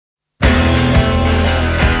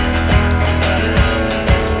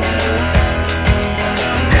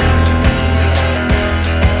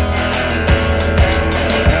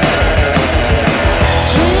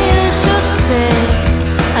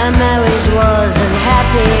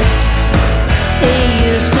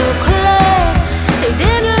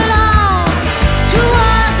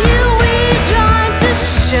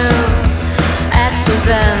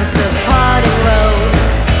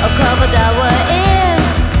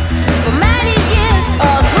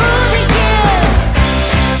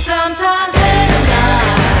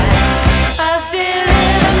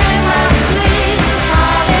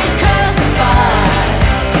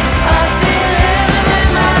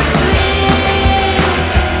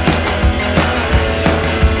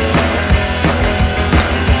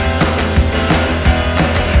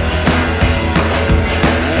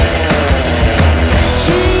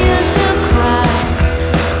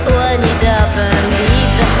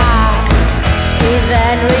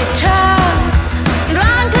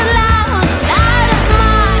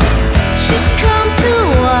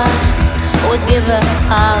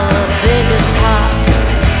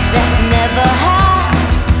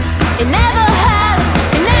It never had,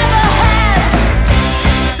 it never had.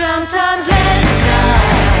 Sometimes late at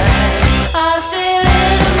night, I still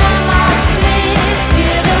hear them in my sleep,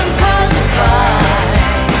 hear them crucified.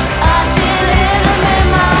 I still hear them in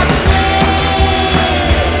my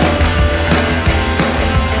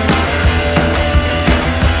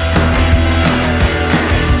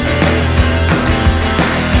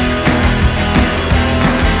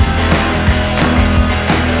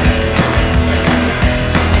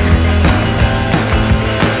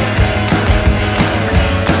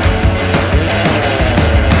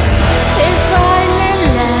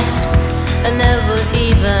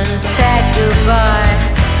said goodbye.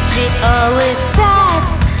 She always said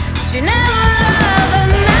she never loved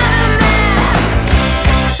another man.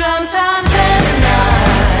 Sometimes at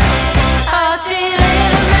night, I still hear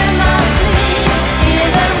them in my sleep, hear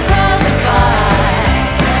them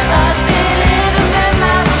crucified. I still hear them in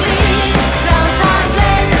my sleep. Sometimes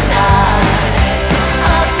late at night,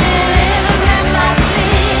 I still hear them in my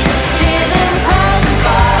sleep, hear them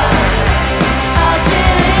crucified. I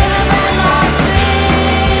still hear them in my sleep.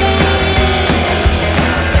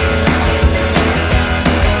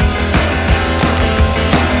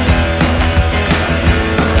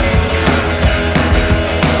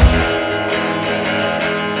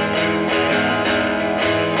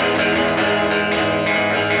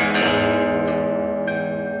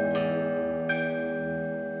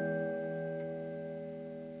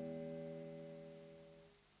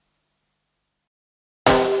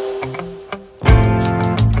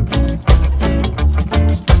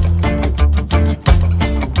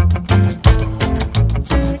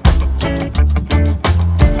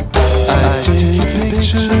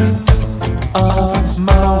 Pictures of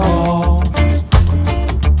my